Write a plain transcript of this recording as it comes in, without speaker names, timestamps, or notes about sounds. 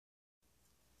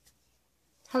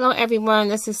Hello everyone,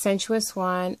 this is Sensuous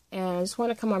One, and I just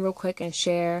want to come on real quick and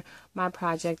share my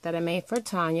project that I made for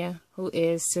Tanya, who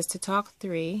is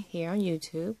Sistahtalk3 here on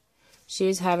YouTube.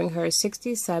 She's having her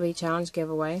 60 subby challenge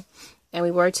giveaway, and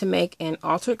we were to make an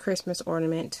altered Christmas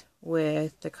ornament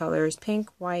with the colors pink,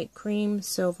 white, cream,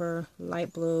 silver,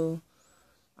 light blue,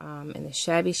 and the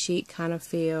shabby chic kind of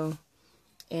feel.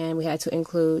 And we had to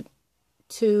include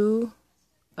two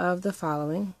of the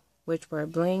following, which were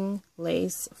bling,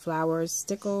 lace, flowers,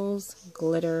 stickles,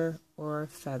 glitter, or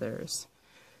feathers.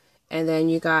 And then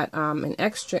you got an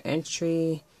extra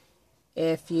entry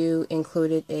if you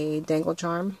included a dangle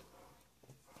charm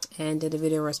and did a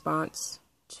video response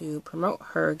to promote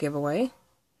her giveaway.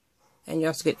 And you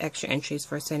also get extra entries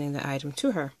for sending the item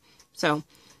to her. So,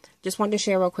 just wanted to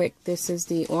share real quick, this is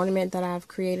the ornament that I've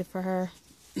created for her.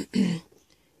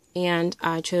 And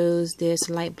I chose this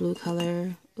light blue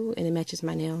color. Ooh, and it matches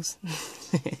my nails.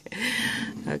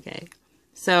 Okay.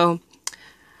 So,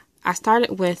 I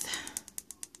started with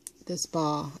this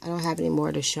ball. I don't have any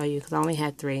more to show you because I only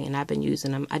had 3 and I've been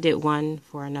using them. I did one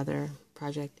for another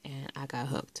project and I got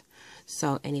hooked.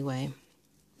 So, anyway,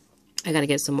 I got to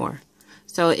get some more.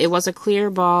 So, it was a clear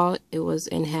ball. It was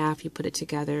in half. You put it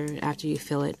together after you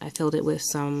fill it. I filled it with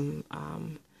some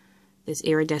this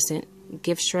iridescent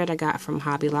gift shred I got from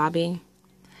Hobby Lobby.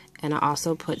 And I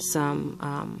also put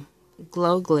some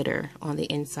glow glitter on the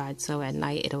inside, so at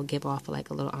night it'll give off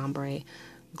like a little ombre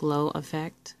glow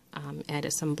effect.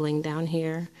 Added some bling down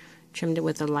here, trimmed it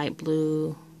with a light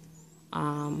blue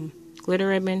glitter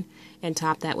ribbon, and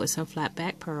topped that with some flat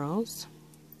back pearls.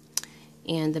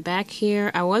 And the back here,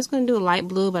 I was going to do a light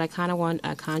blue, but I kind of want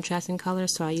a contrasting color,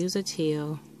 so I use a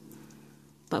teal.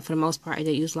 But for the most part, I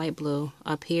did use light blue.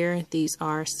 Up here, these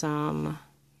are some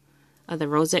of the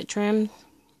rosette trim.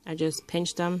 I just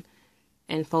pinched them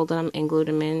and folded them and glued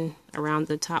them in around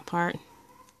the top part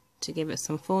to give it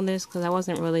some fullness, because I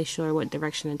wasn't really sure what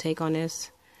direction to take on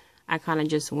this. I kind of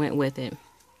just went with it.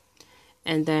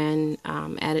 And then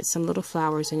added some little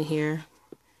flowers in here.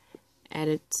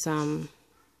 Added some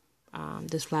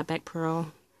this flat back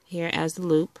pearl here as the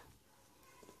loop.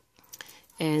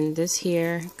 And this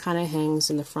here kind of hangs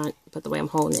in the front, but the way I'm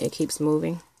holding it, it keeps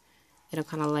moving. It'll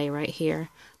kind of lay right here.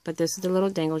 But this is the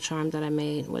little dangle charm that I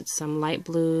made with some light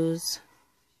blues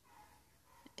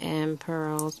and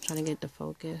pearls. I'm trying to get the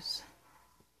focus.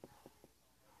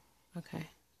 Okay.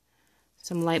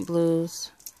 Some light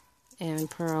blues and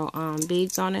pearl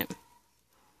beads on it.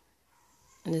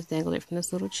 And just dangled it from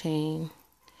this little chain.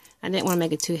 I didn't want to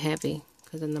make it too heavy,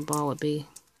 because then the ball would be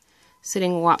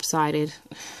sitting lopsided.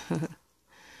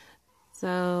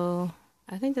 So,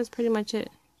 I think that's pretty much it.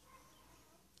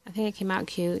 I think it came out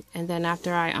cute. And then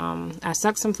after I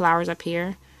stuck some flowers up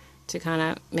here to kind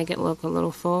of make it look a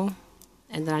little full.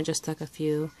 And then I just stuck a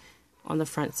few on the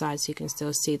front side so you can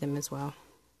still see them as well.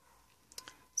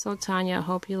 So Tanya, I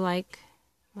hope you like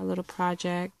my little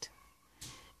project.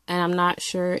 And I'm not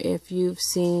sure if you've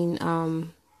seen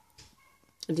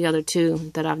the other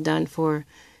 2 that I've done for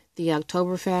the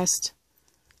Oktoberfest.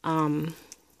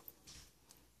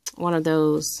 One of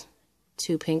those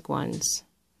 2 pink ones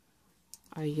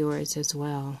are yours as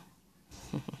well.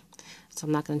 So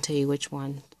I'm not going to tell you which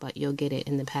one, but you'll get it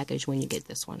in the package when you get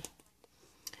this one.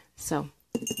 So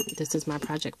this is my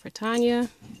project for Tanya.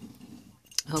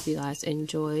 I hope you guys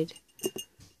enjoyed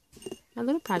my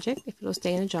little project. If it'll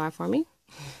stay in a jar for me.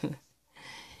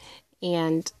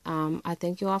 And I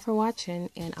thank you all for watching,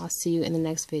 and I'll see you in the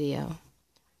next video.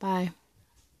 Bye.